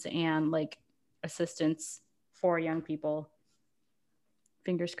programs and like assistance for young people.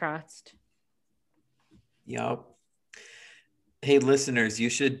 Fingers crossed. Yup. Hey, listeners, you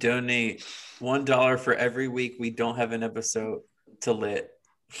should donate $1 for every week we don't have an episode to Lit.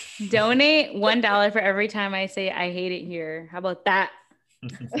 Donate $1 for every time I say I hate it here. How about that?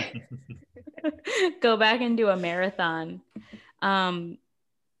 Go back and do a marathon.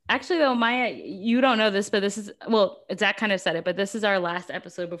 Actually, though, Maya, you don't know this, but this is, well, Zach kind of said it, but this is our last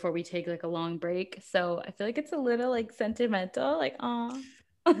episode before we take like a long break. So I feel like it's a little like sentimental, like, aw.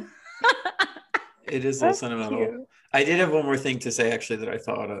 It is a little sentimental. Cute. I did have one more thing to say actually that I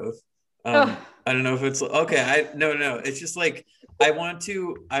thought of. Oh. I don't know if it's okay. No. It's just like I want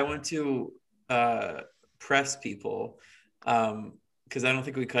to press people because I don't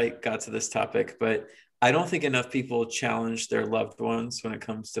think we quite got to this topic, but I don't think enough people challenge their loved ones when it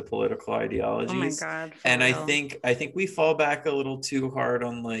comes to political ideologies. Oh my God. And real. I think we fall back a little too hard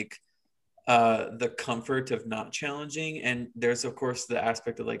on like the comfort of not challenging. And there's of course the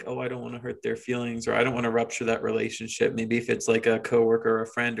aspect of like, oh, I don't want to hurt their feelings or I don't want to rupture that relationship. Maybe if it's like a coworker or a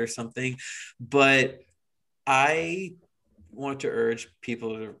friend or something. But I want to urge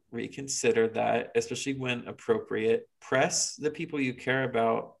people to reconsider that, especially when appropriate. Press the people you care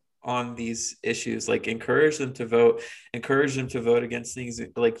about on these issues, like encourage them to vote against things,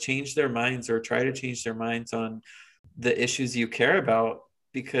 like change their minds or try to change their minds on the issues you care about,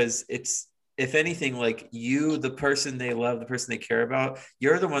 because it's, if anything, like you, the person they love, the person they care about,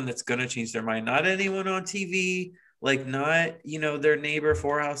 you're the one that's going to change their mind, not anyone on TV, like not, their neighbor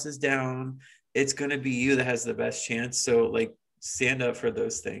 4 houses down. It's going to be you that has the best chance. So like stand up for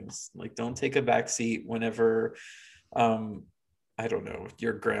those things. Like don't take a back seat whenever I don't know,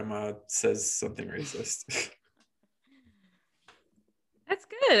 your grandma says something racist. That's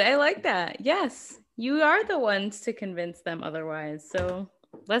good. I like that. Yes, you are the ones to convince them otherwise. So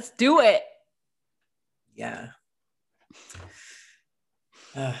let's do it. Yeah.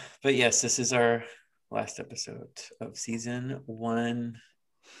 But yes, this is our last episode of season 1.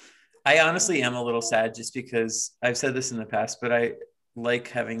 I honestly am a little sad just because I've said this in the past, but I like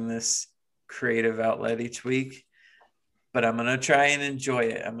having this creative outlet each week. But I'm going to try and enjoy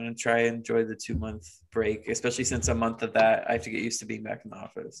it. I'm going to try and enjoy the 2-month break, especially since a month of that, I have to get used to being back in the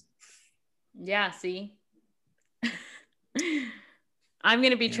office. Yeah, see? I'm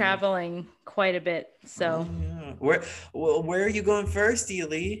going to be traveling quite a bit, so. Yeah. Where are you going first,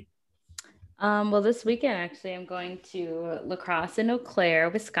 Ely? Well, this weekend, actually, I'm going to La Crosse in Eau Claire,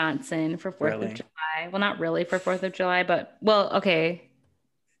 Wisconsin for 4th of July. Well, not really for 4th of July, but, well, okay.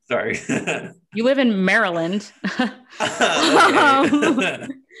 Sorry. You live in Maryland.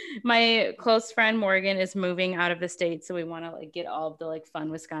 My close friend Morgan is moving out of the state, so we want to like get all of the like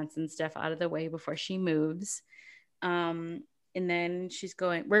fun Wisconsin stuff out of the way before she moves. And then she's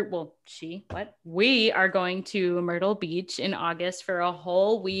going. We are going to Myrtle Beach in August for a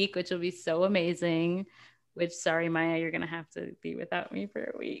whole week, which will be so amazing. Which, sorry, Maya, you're gonna have to be without me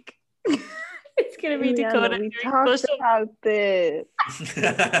for a week. It's gonna be Dakota. We talked about this.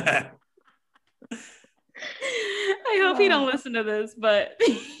 I hope you don't listen to this, but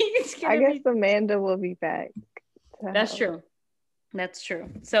I guess Amanda will be back. That's true. That's true.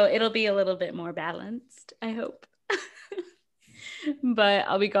 So it'll be a little bit more balanced, I hope. But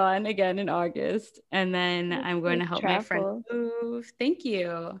I'll be gone again in August, and then I'm going to help my friend move. Thank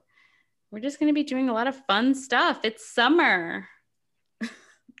you. We're just going to be doing a lot of fun stuff. It's summer.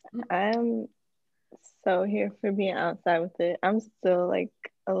 I'm so here for being outside with it. I'm still like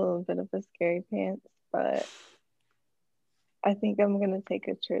a little bit of a scary pants, but I think I'm gonna take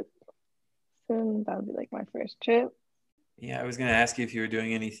a trip soon. That'll be like my first trip. Yeah, I was gonna ask you if you were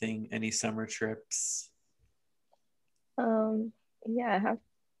doing any summer trips. Yeah,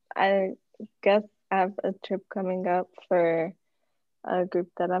 I guess I have a trip coming up for a group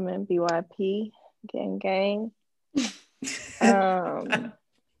that I'm in, BYP, gang. Um,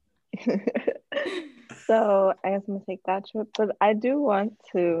 so I guess I'm gonna take that trip, but I do want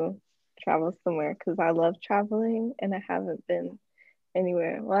to travel somewhere because I love traveling and I haven't been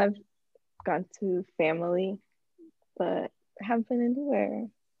anywhere. Well, I've gone to family, but I haven't been anywhere.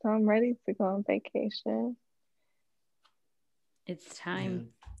 So I'm ready to go on vacation. It's time.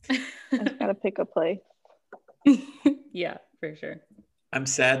 I just gotta pick a place. Yeah, for sure. I'm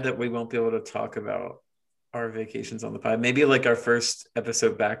sad that we won't be able to talk about our vacations on the pod. Maybe like our first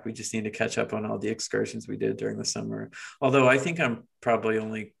episode back, we just need to catch up on all the excursions we did during the summer. Although I think I'm probably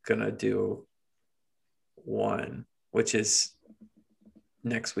only gonna do one, which is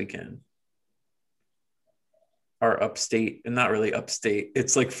next weekend. Our upstate, and not really upstate.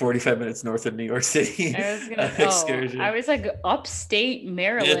 It's like 45 minutes north of New York City. Excursion. I was like upstate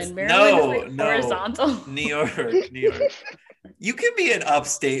Maryland. Maryland is like horizontal. New York. You can be in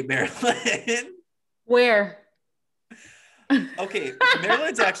upstate Maryland. Where? Okay,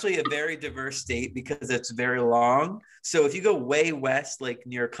 Maryland's actually a very diverse state because it's very long. So if you go way west, like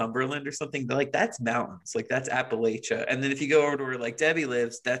near Cumberland or something, like that's mountains, like that's Appalachia. And then if you go over to where like Debbie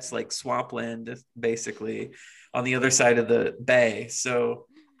lives, that's like swampland, basically, on the other side of the bay. So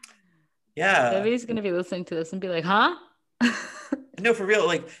yeah, Debbie's gonna be listening to this and be like, "Huh?" No, for real.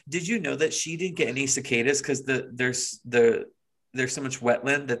 Like, did you know that she didn't get any cicadas because there's so much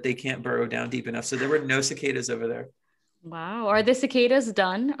wetland that they can't burrow down deep enough. So there were no cicadas over there. Wow. Are the cicadas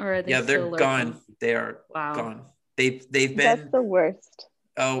done or are they they're still gone. They are gone. They've been. That's the worst.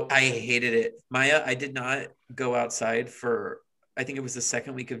 Oh, I hated it. Maya, I did not go outside for, I think it was the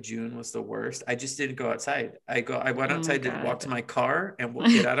second week of June was the worst. I just didn't go outside. I went outside to walk to my car and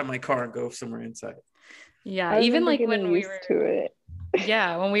get out of my car and go somewhere inside. Yeah. Even like when we were to it.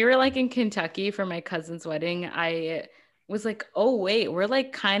 Yeah. When we were like in Kentucky for my cousin's wedding, I was like, oh wait, we're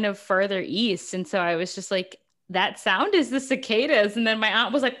like kind of further east. And so I was just like, that sound is the cicadas. And then my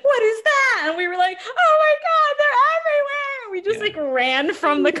aunt was like, what is that? And we were like, oh my God, they're everywhere. We just like ran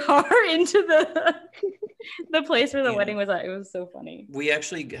from the car into the place where the wedding was at. It was so funny. We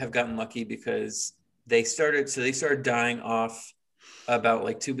actually have gotten lucky because they started dying off about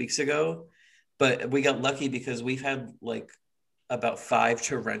like 2 weeks ago, but we got lucky because we've had like about 5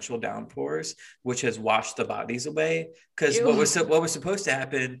 torrential downpours, which has washed the bodies away. Because what was supposed to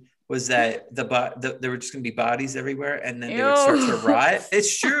happen was that there were just going to be bodies everywhere, and then they would start to rot.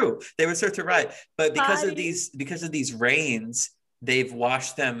 It's true, they would start to rot. But because of these rains, they've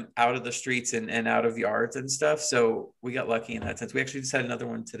washed them out of the streets and out of yards and stuff. So we got lucky in that sense. We actually just had another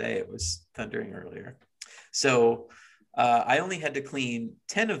one today. It was thundering earlier. So I only had to clean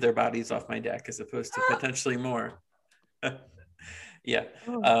 10 of their bodies off my deck as opposed to potentially more. Yeah.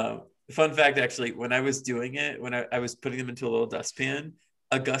 Fun fact, actually, when I was doing it, when I was putting them into a little dustpan,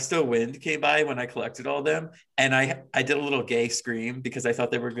 a gust of wind came by when I collected all of them, and I did a little gay scream because I thought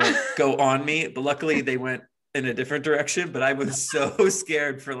they were going to go on me, but luckily they went in a different direction. But I was so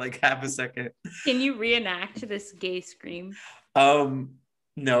scared for like half a second. Can you reenact this gay scream?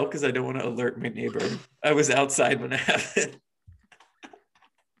 No, because I don't want to alert my neighbor. I was outside when it happened.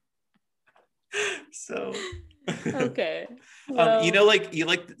 So okay. Well, you know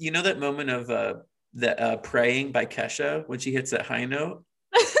that moment of the praying by Kesha when she hits that high note?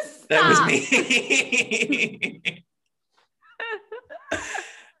 That was me.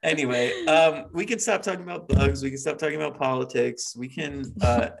 Anyway, we can stop talking about bugs. We can stop talking about politics. We can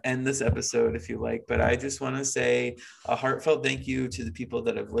end this episode if you like. But I just want to say a heartfelt thank you to the people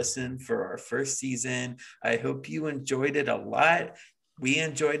that have listened for our first season. I hope you enjoyed it a lot. We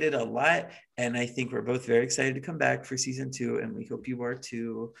enjoyed it a lot. And I think we're both very excited to come back for season 2. And we hope you are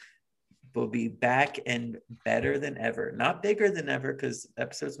too. We'll be back and better than ever. Not bigger than ever, because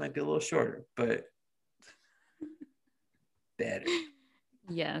episodes might be a little shorter, but better.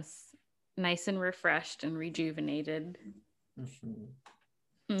 Yes. Nice and refreshed and rejuvenated.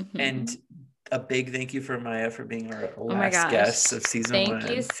 Mm-hmm. Mm-hmm. And a big thank you for Maya for being our last guest of season 1.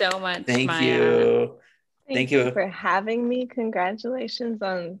 Thank you so much, Thank Maya. you. Thank you for having me. Congratulations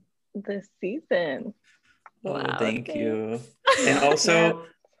on this season. Wow, thank you. And also,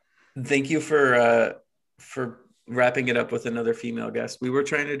 thank you for wrapping it up with another female guest. We were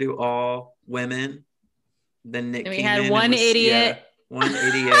trying to do all women. Then Nick came in. One idiot. One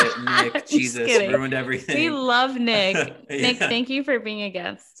idiot, Nick. Jesus, ruined everything. We love Nick. Nick, thank you for being a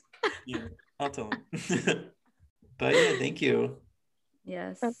guest. Yeah. I'll tell him. But yeah, thank you.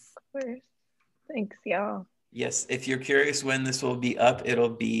 Yes. Of course. Thanks, y'all. Yes, if you're curious when this will be up, it'll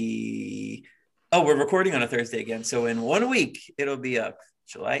be... Oh, we're recording on a Thursday again. So in 1 week, it'll be up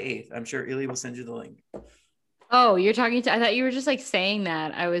July 8th. I'm sure Illy will send you the link. Oh, you're talking to, I thought you were just like saying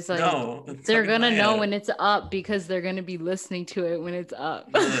that. I was like, no, they're going to know when it's up because they're going to be listening to it when it's up.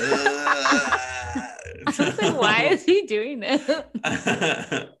 I was like, why is he doing this?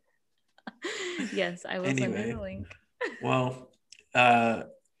 Yes, I will send you the link. Well,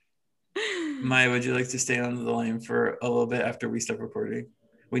 Maya, would you like to stay on the line for a little bit after we stop recording?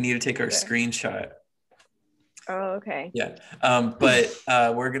 We need to take our screenshot. Oh, okay. Yeah. But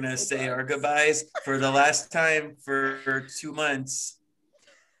we're going to say our goodbyes for the last time for 2 months.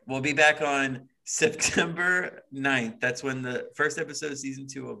 We'll be back on September 9th. That's when the first episode of season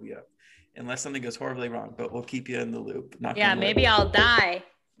 2 will be up. Unless something goes horribly wrong, but we'll keep you in the loop. Yeah, maybe I'll die.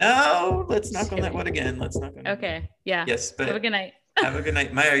 No, let's knock on that one again. Let's knock on. Okay. Yeah. Yes, but have a good night. Have a good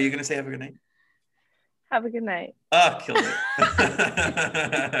night. Maya, are you going to say have a good night? Have a good night. Oh, killed it.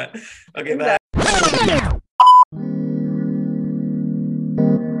 Okay, bye.